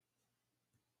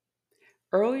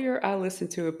Earlier, I listened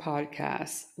to a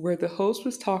podcast where the host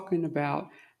was talking about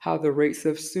how the rates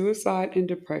of suicide and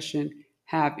depression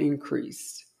have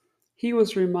increased. He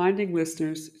was reminding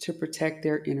listeners to protect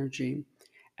their energy.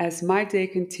 As my day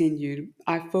continued,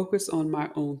 I focused on my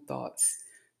own thoughts.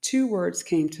 Two words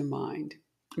came to mind: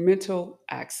 mental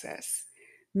access.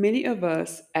 Many of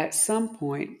us at some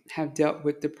point have dealt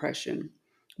with depression,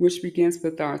 which begins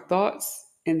with our thoughts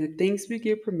and the things we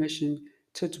give permission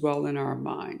to dwell in our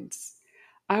minds.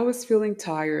 I was feeling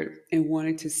tired and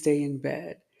wanted to stay in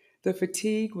bed. The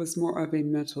fatigue was more of a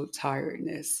mental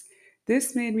tiredness.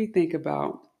 This made me think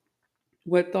about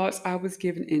what thoughts I was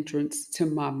giving entrance to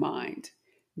my mind.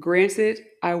 Granted,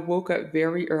 I woke up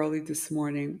very early this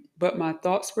morning, but my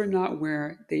thoughts were not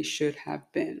where they should have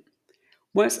been.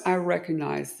 Once I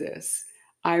recognized this,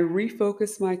 I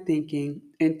refocused my thinking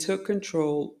and took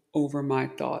control over my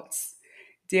thoughts.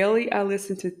 Daily, I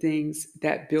listen to things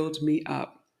that build me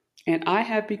up, and I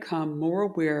have become more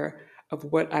aware of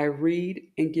what I read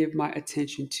and give my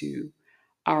attention to.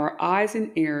 Our eyes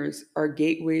and ears are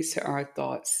gateways to our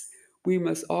thoughts. We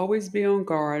must always be on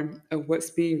guard of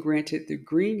what's being granted the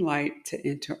green light to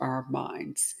enter our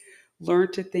minds.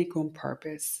 Learn to think on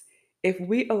purpose. If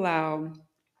we allow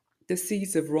the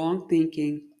seeds of wrong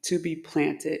thinking to be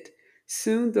planted,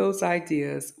 soon those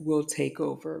ideas will take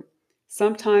over.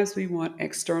 Sometimes we want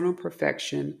external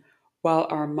perfection while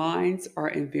our minds are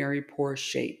in very poor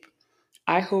shape.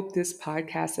 I hope this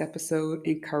podcast episode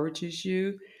encourages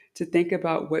you to think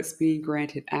about what's being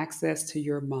granted access to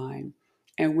your mind.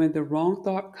 And when the wrong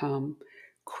thought comes,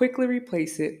 quickly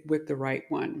replace it with the right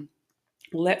one.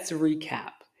 Let's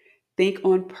recap. Think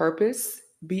on purpose,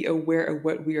 be aware of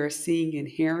what we are seeing and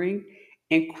hearing,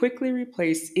 and quickly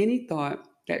replace any thought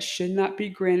that should not be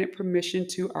granted permission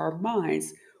to our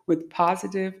minds with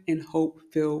positive and hope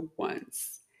filled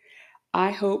ones.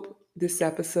 I hope this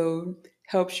episode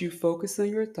helps you focus on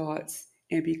your thoughts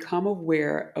and become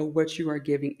aware of what you are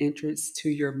giving entrance to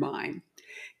your mind.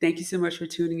 Thank you so much for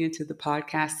tuning into the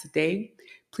podcast today.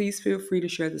 Please feel free to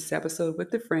share this episode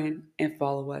with a friend and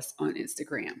follow us on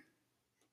Instagram.